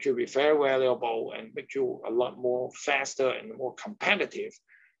can actually be very valuable and make you a lot more faster and more competitive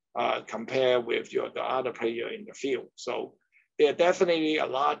compared with the other player in the field. So there are definitely a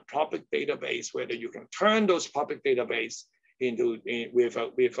lot of public database where you can turn those public database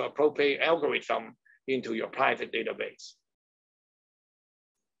with appropriate algorithm into your private database.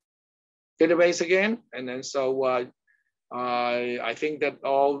 Database again, and then so I think that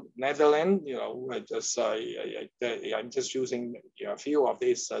all Netherlands, I'm just using a few of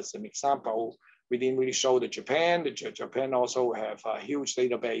these as an example. We didn't really show the Japan. Japan also have a huge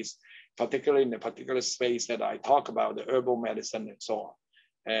database, particularly in the particular space that I talk about, the herbal medicine and so on.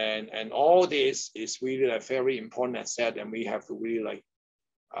 And all this is really a very important asset, and we have to really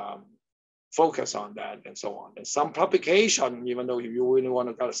focus on that and so on. And some publication, even though if you really want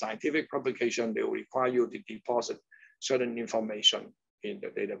to get a scientific publication, they will require you to deposit certain information in the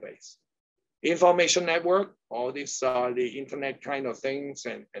database. Information network, all these the internet kind of things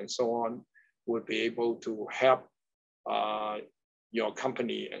and so on would be able to help your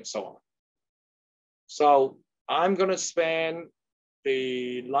company and so on. So I'm gonna spend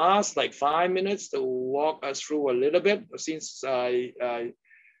the last 5 minutes to walk us through a little bit, since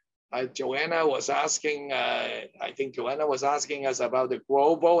Joanna was asking, I think Joanna was asking us about the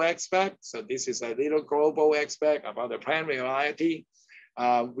global aspect. So this is a little global aspect about the plant variety.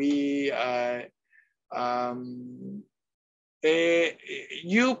 The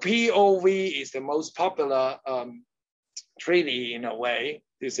UPOV is the most popular treaty in a way.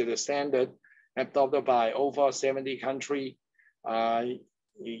 This is the standard adopted by over 70 countries. There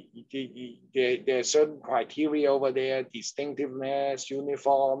are certain criteria over there: distinctiveness,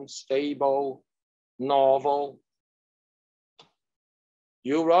 uniform, stable, novel.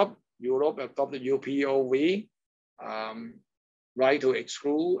 Europe adopted UPOV, right to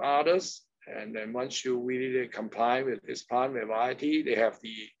exclude others. And then once you really comply with this plant variety, they have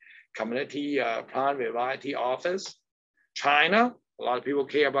the community plant variety office. China, a lot of people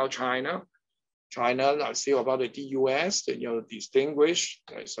care about China. China, still about the DUS, distinguished.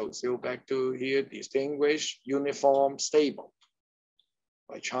 So still back to here, distinguished, uniform, stable.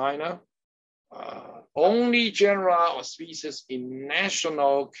 By China, only genera or species in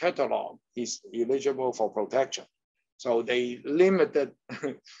national catalog is eligible for protection. So they limited,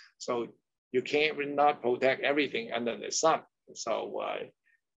 so you can't not protect everything under the sun. So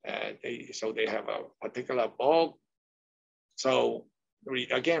they have a particular book. So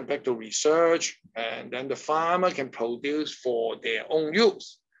again, back to research, and then the farmer can produce for their own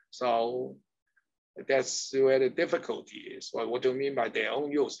use. So that's where the difficulty is. Well, what do you mean by their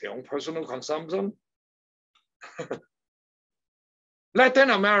own use? Their own personal consumption? Latin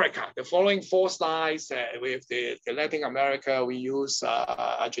America, the following 4 slides with the Latin America, we use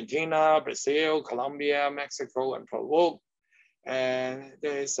Argentina, Brazil, Colombia, Mexico, and Peru. And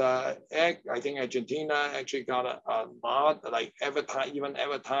there's, I think Argentina actually got a lot, like even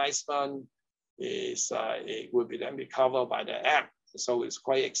advertisement is, it would be then be covered by the app. So it's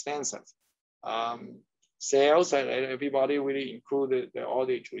quite extensive. Sales, and everybody really included all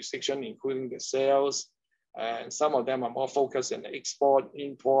the jurisdiction, including the sales. And some of them are more focused on export,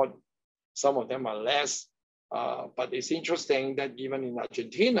 import. Some of them are less. But it's interesting that even in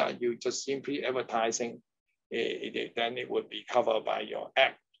Argentina, you just simply advertising, then it would be covered by your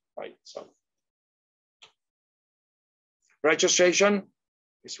act, right? So registration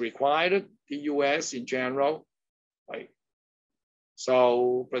is required, the US in general, right?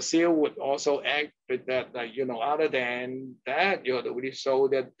 So Brazil would also act with that, like, other than that, you have to really show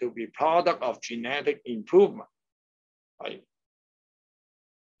that to be product of genetic improvement, right?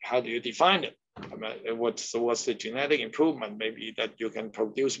 How do you define it? I mean, what's the genetic improvement? Maybe that you can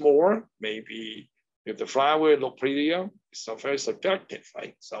produce more, maybe if the flower look prettier, it's so very subjective,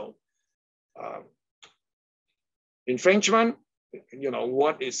 right? So infringement,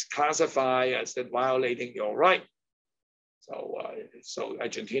 what is classified as that violating your right? So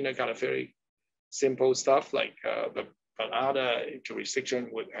Argentina got a very simple stuff, like but other jurisdiction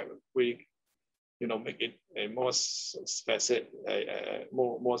would have make it a more specific,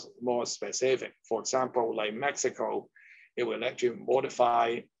 more specific. For example, like Mexico, it will actually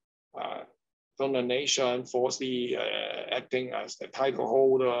modify donation falsely acting as the title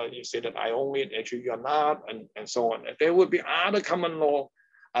holder. You say that I own it, actually you're not, and so on. There would be other common law.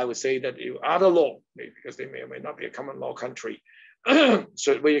 I would say that other law, because they may or may not be a common law country,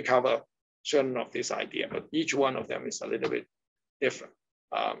 should really cover certain of this idea, but each one of them is a little bit different.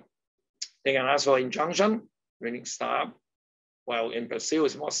 They can ask for injunction, meaning stop. While in Brazil,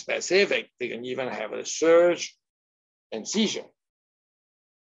 it's more specific. They can even have a search and seizure.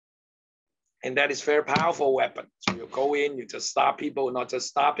 And that is a very powerful weapon. So you go in, you just stop people, not just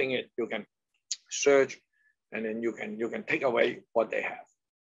stopping it, you can search, and then you can take away what they have.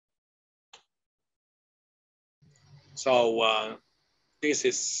 So this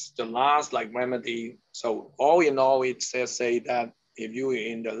is the last remedy. So all in all, it says say that if you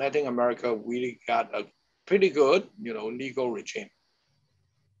in the Latin America really got a pretty good, legal regime.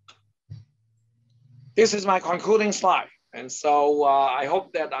 This is my concluding slide. And so I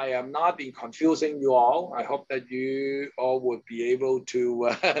hope that I am not been confusing you all. I hope that you all would be able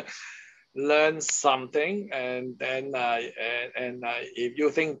to learn something. And then if you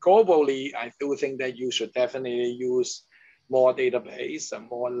think globally, I do think that you should definitely use more database and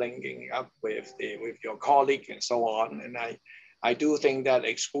more linking up with your colleague and so on. And I do think that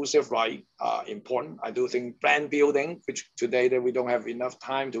exclusive right are important. I do think brand building, which today that we don't have enough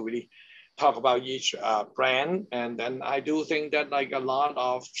time to really talk about each brand. And then I do think that a lot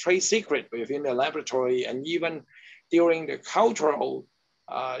of trade secret within the laboratory, and even during the cultural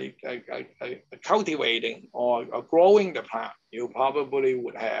cultivating or growing the plant, you probably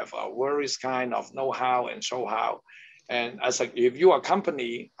would have various kind of know-how and show-how. And if you are a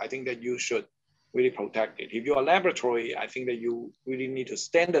company, I think that you should really protect it. If you're a laboratory, I think that you really need to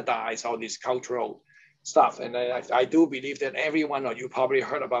standardize all this cultural stuff. And I do believe that everyone of you probably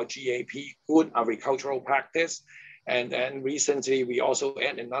heard about GAP, good agricultural practice. And then recently we also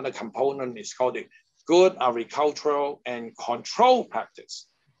add another component, it's called the good agricultural and control practice.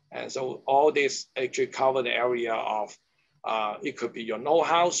 And so all this actually cover the area of, it could be your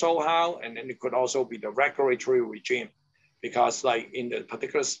know-how, show-how, and then it could also be the regulatory regime. Because in the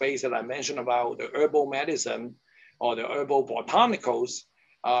particular space that I mentioned about the herbal medicine or the herbal botanicals,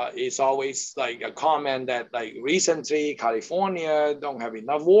 it's always a comment that recently California don't have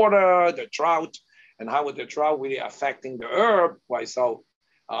enough water, the drought, and how would the drought really affecting the herb? Why? So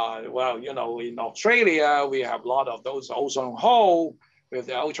Well, you know, in Australia, we have a lot of those ozone hole with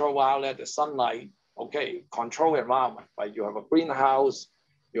the ultraviolet, the sunlight. Okay, control environment, but you have a greenhouse,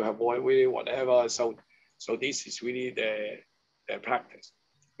 you have really whatever. So this is really the practice.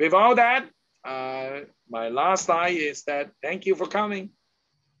 Without that, my last slide is that thank you for coming.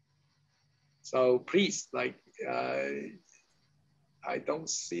 So please, like, I don't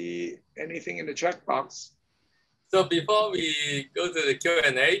see anything in the chat box. So before we go to the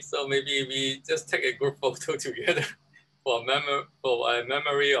Q&A, so maybe we just take a group photo together for a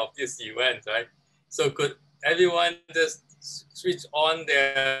memory of this event, right? So could everyone just switch on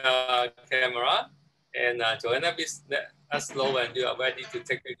their camera, and Joanna, please let us know when you are ready to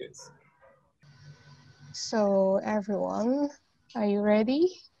take pictures. So everyone, are you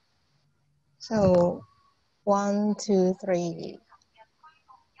ready? So 1, 2, 3.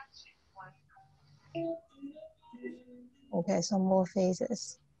 Okay, some more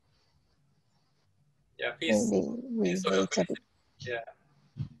faces. Yeah, please. Maybe we wait a bit. Yeah.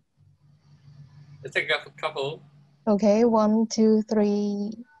 Let's take a couple. Okay, 1, 2,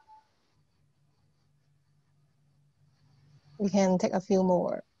 3. We can take a few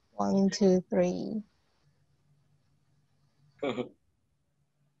more. 1, 2, 3.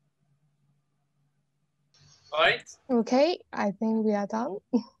 Right. Okay, I think we are done.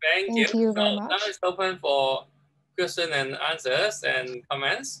 Thank you very so much. now it's open for question and answers and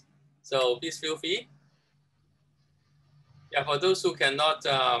comments. So please feel free. Yeah, for those who cannot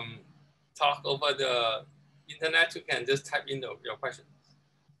talk over the internet, you can just type in your questions.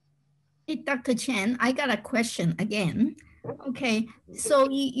 Hey, Dr. Chen, I got a question again. Okay, so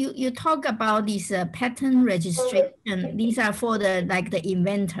you talk about this patent registration. These are for the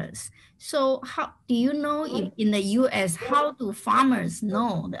inventors. So how do you know if in the U.S. how do farmers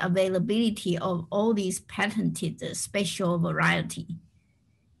know the availability of all these patented special variety?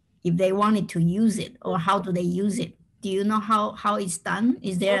 If they wanted to use it, or how do they use it? Do you know how it's done?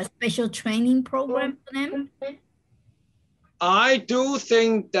 Is there a special training program for them? I do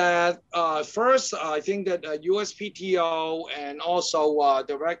think that first, I think that USPTO and also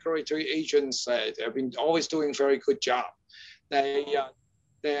the regulatory agents have been always doing very good job.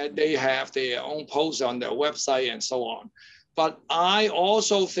 They have their own posts on their website and so on. But I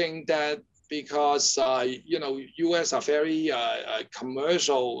also think that because you know, US are very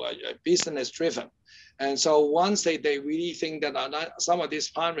commercial, business driven. And so once they really think that some of this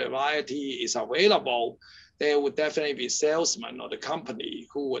plant variety is available, there would definitely be salesmen or the company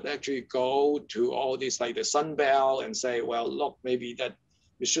who would actually go to all these like the Sun Belt and say, well, look, maybe that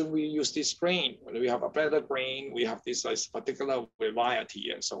should we use this grain? When we have a better grain, we have this particular variety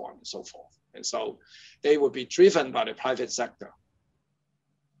and so on and so forth. And so they would be driven by the private sector.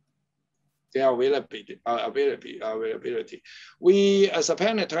 Their availability. We, as a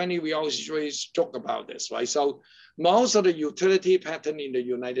patent attorney, we always joke about this, right? So most of the utility patent in the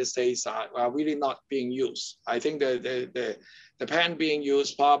United States are really not being used. I think the patent being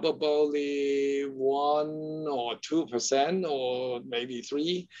used probably 1 or 2% or maybe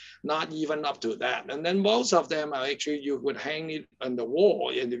 3%, not even up to that. And then most of them are actually, you would hang it on the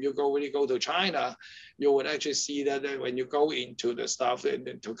wall. And if you really go to China, you would actually see that when you go into the stuff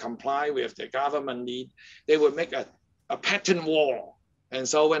and to comply with the government need, they would make a patent wall. And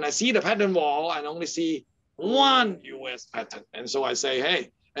so when I see the patent wall, I only see one US patent. And so I say,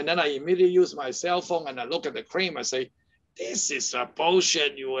 hey, and then I immediately use my cell phone and I look at the claim, I say, this is a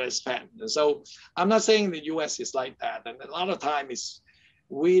bullshit US patent. And so I'm not saying the US is like that. And a lot of time it's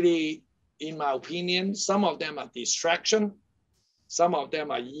really, in my opinion, some of them are distraction, some of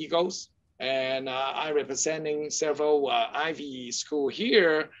them are egos. And I'm representing several Ivy school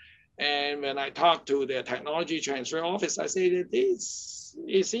here. And when I talk to the technology transfer office, I say that this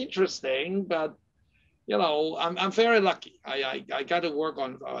is interesting, but you know, I'm very lucky. I got to work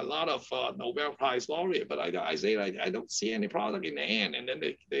on a lot of Nobel Prize laureate, but I say I don't see any product in the end. And then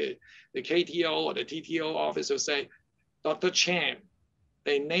the KTO or the TTO office will say, Dr. Chen,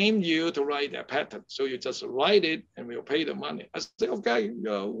 they named you to write a patent, so you just write it and we'll pay the money. I say, okay, you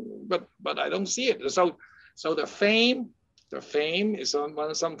know, but I don't see it. So the fame is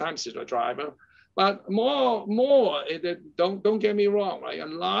sometimes is a driver. But more, don't get me wrong, right? A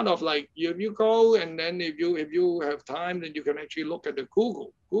lot of like you go and then if you have time, then you can actually look at the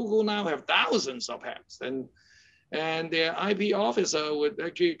Google. Google now have thousands of patents, and their IP officer would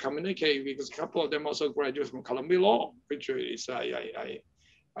actually communicate because a couple of them also graduated from Columbia Law, which is I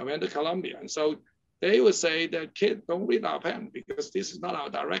went to Columbia, and so they would say that kid, don't read our patent because this is not our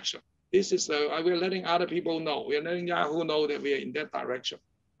direction. This is we're letting other people know. We're letting Yahoo know that we are in that direction.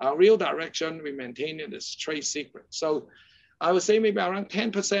 Our real direction, we maintain it as trade secret. So I would say maybe around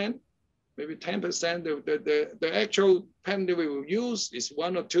 10%, maybe 10%. The actual patent that we will use is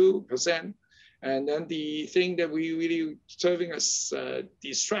 1 or 2%. And then the thing that we really serving as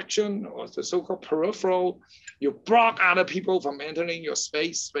distraction or the so-called peripheral, you block other people from entering your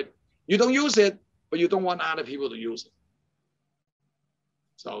space, but you don't use it, but you don't want other people to use it.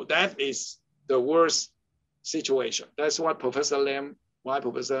 So that is the worst situation. That's what Professor Lam, why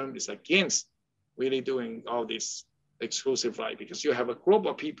Professor Lam is against really doing all this exclusive right, because you have a group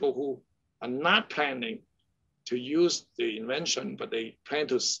of people who are not planning to use the invention, but they plan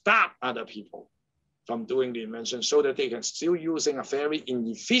to stop other people from doing the invention so that they can still using a very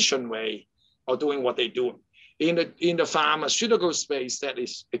inefficient way of doing what they do. In the pharmaceutical space, that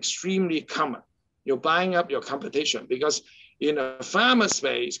is extremely common. You're buying up your competition because in the pharma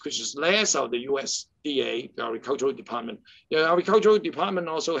space, which is less of the USDA, the agricultural department, the agricultural department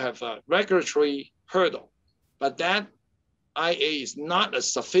also have a regulatory hurdle, but that IA is not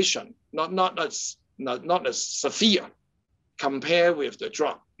as sufficient, not as severe compared with the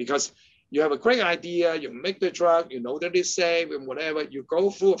drug, because you have a great idea, you make the drug, you know that it's safe and whatever, you go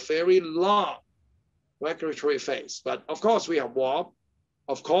through a very long regulatory phase. But of course we have WAP.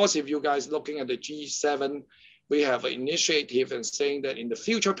 Of course, if you guys looking at the G7, we have an initiative and saying that in the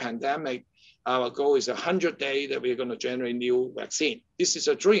future pandemic, our goal is 100 days that we're going to generate new vaccine. This is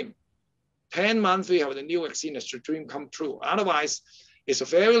a dream. 10 months we have the new vaccine as the dream come true. Otherwise, it's a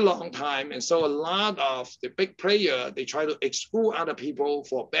very long time. And so a lot of the big player, they try to exclude other people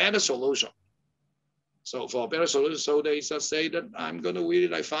for better solution. So for a better solution, so they just say that I'm going to really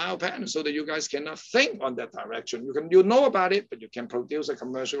like file a patent so that you guys cannot think on that direction. You know about it, but you can produce a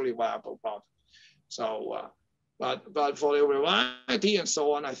commercially viable product. So, but for the variety and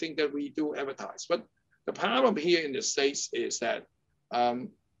so on, I think that we do advertise. But the problem here in the States is that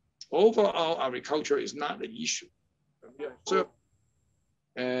overall agriculture is not the issue. So,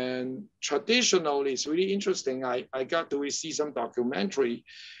 and traditionally, it's really interesting. I got to see some documentary.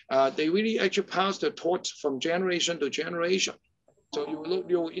 They really actually pass the torch from generation to generation. So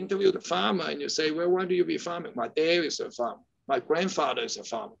you interview the farmer and you say, well, why do you be farming? My dad is a farmer. My grandfather is a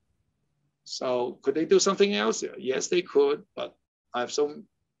farmer. So could they do something else? Yes, they could, but I have some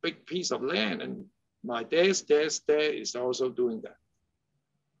big piece of land and my dad's dad is also doing that.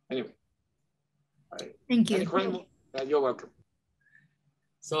 Anyway. Thank you. You're welcome.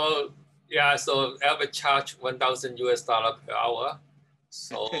 So yeah, so Albert charged $1,000 per hour.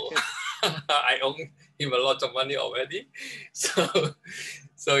 So I owe him a lot of money already. So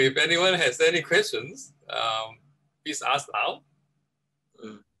if anyone has any questions, please ask now.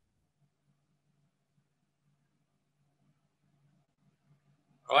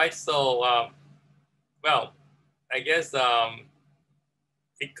 All right, so well, I guess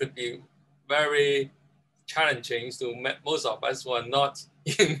it could be very challenging to most of us who are not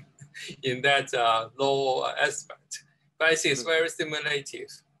in that law aspect. But I see it's very stimulative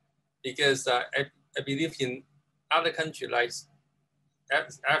because I believe in other countries like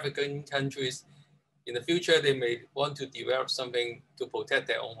African countries, in the future they may want to develop something to protect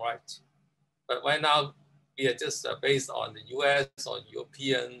their own rights. But right now we are just based on the US or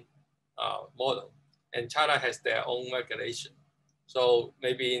European model, and China has their own regulation. So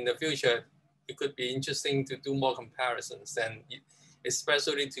maybe in the future, it could be interesting to do more comparisons and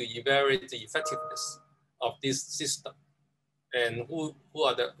especially to evaluate the effectiveness of this system and who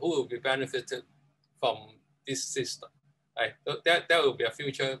will be benefited from this system. Right? That will be a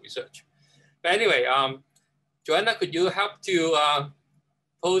future research. But anyway, Joanna, could you help to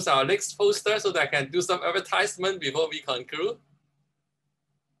post our next poster so that I can do some advertisement before we conclude?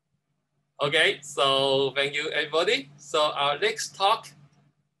 Okay, so thank you everybody. So our next talk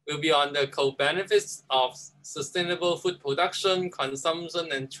will be on the co-benefits of sustainable food production,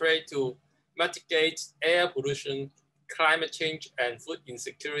 consumption, and trade to mitigate air pollution, climate change, and food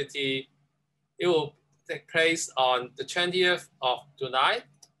insecurity. It will take place on the 20th of July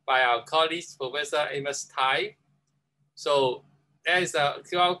by our colleague, Professor Amos Tai. So there is a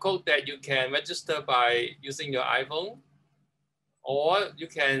QR code that you can register by using your iPhone, or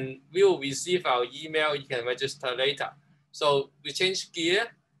we will receive our email, you can register later. So we change gear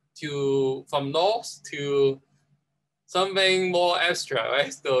from north to something more abstract,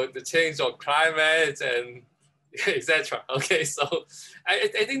 right? So the change of climate and etc. Okay, so I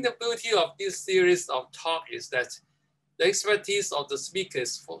think the beauty of this series of talk is that the expertise of the speakers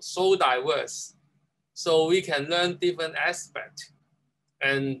is so diverse. So we can learn different aspects,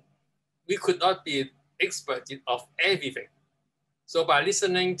 and we could not be expert of everything. So by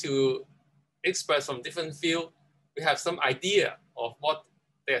listening to experts from different fields, we have some idea of what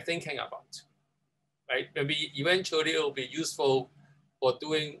they're thinking about, right? Maybe eventually it will be useful for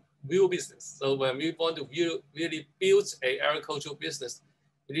doing real business. So when we want to really build a agricultural business,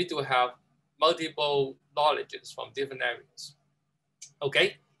 we need to have multiple knowledges from different areas.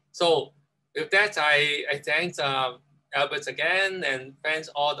 Okay, so with that, I thank Albert again, and thanks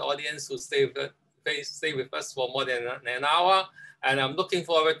all the audience who stay with us for more than an hour. And I'm looking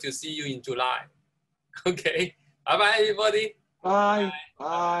forward to see you in July. Okay, bye-bye, everybody. Bye,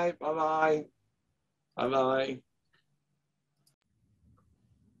 bye, bye, bye, bye, bye.